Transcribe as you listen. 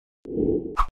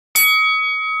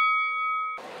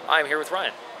I'm here with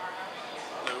Ryan.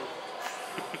 Hello.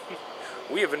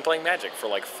 We have been playing Magic for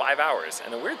like 5 hours,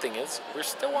 and the weird thing is, we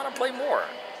still want to play more.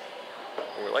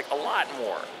 We're like a lot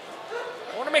more.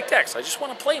 I want to make decks. I just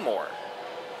want to play more.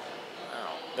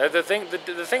 Oh. The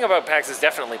thing about PAX is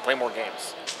definitely play more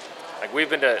games. Like we've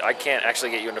been to, I can't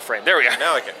actually get you into frame. There we are.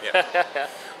 Now I can, yeah.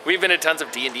 We've been to tons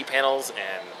of D&D panels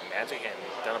and Magic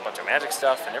and done a bunch of Magic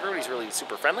stuff, and everybody's really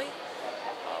super friendly.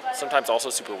 Sometimes also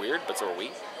super weird, but so are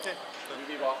we. Yeah.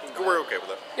 We're okay with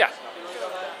that. Yeah.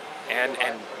 And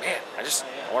man, I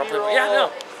want to play. Yeah,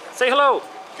 no. Say hello.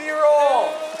 B-roll.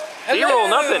 B-roll,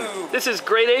 nothing. This is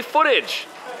grade A footage.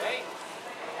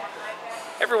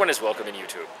 Everyone is welcome in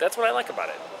YouTube. That's what I like about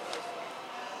it.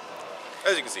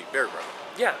 As you can see, very friendly.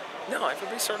 Yeah. No,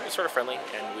 everybody's sort of friendly,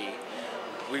 and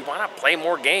we want to play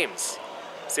more games.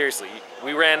 Seriously,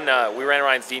 we ran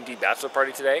Ryan's D&D bachelor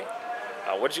party today.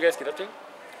 What did you guys get up to?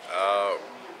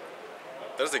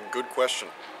 That is a good question.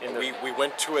 We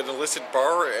went to an illicit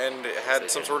bar and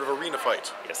had some sort of arena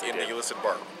fight in the illicit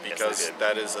bar, because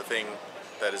that is a thing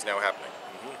that is now happening.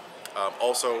 Mm-hmm.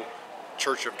 Also,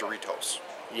 Church of Doritos.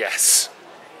 Yes.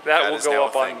 That will go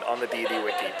up on the D&D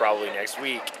wiki probably next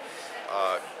week.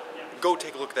 Go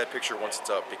take a look at that picture once it's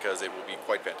up, because it will be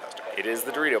quite fantastic. It is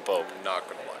the Dorito Pope. Not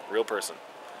gonna lie. Real person.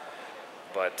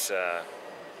 But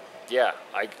yeah,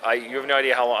 you have no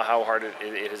idea how hard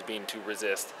it has been to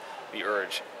resist the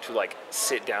urge to like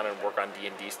sit down and work on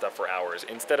D&D stuff for hours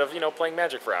instead of playing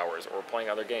Magic for hours or playing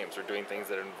other games or doing things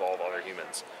that involve other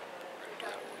humans. We're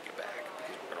gonna do that when we get back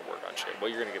because we're gonna work on shit. Well,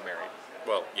 you're gonna get married.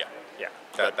 Well, yeah. Yeah.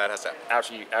 That has to happen.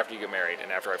 After you get married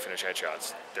and after I finish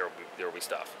headshots, there will be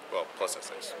stuff. Well, plus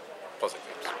essays, plus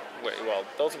exams. Wait, well,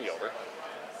 those will be over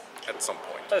At some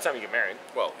point. by the time you get married.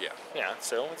 Well, yeah. Yeah,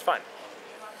 so it's fine.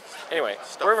 Anyway,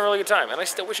 we're having a really good time, and I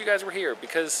still wish you guys were here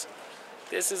because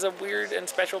this is a weird and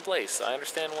special place. I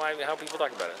understand how people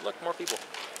talk about it. Look, more people.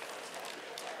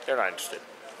 They're not interested.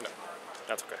 No.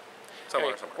 That's okay.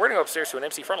 Somewhere. We're going to go upstairs to an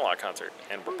MC Frontalot concert,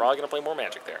 and we're probably going to play more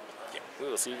Magic there. Yeah. We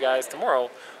will see you guys tomorrow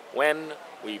when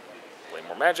we play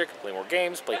more Magic, play more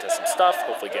games, play test some stuff,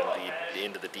 hopefully get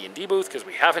into the D&D booth because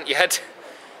we haven't yet,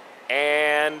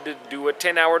 and do a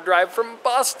 10-hour drive from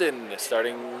Boston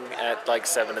starting at like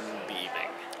 7 in the evening.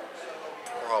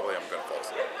 Probably I'm going to fall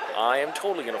asleep. I am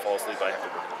totally going to fall asleep. I have to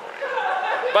work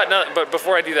in the morning. But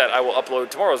before I do that, I will upload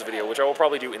tomorrow's video, which I will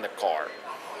probably do in the car.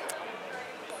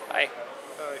 Bye.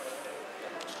 Bye.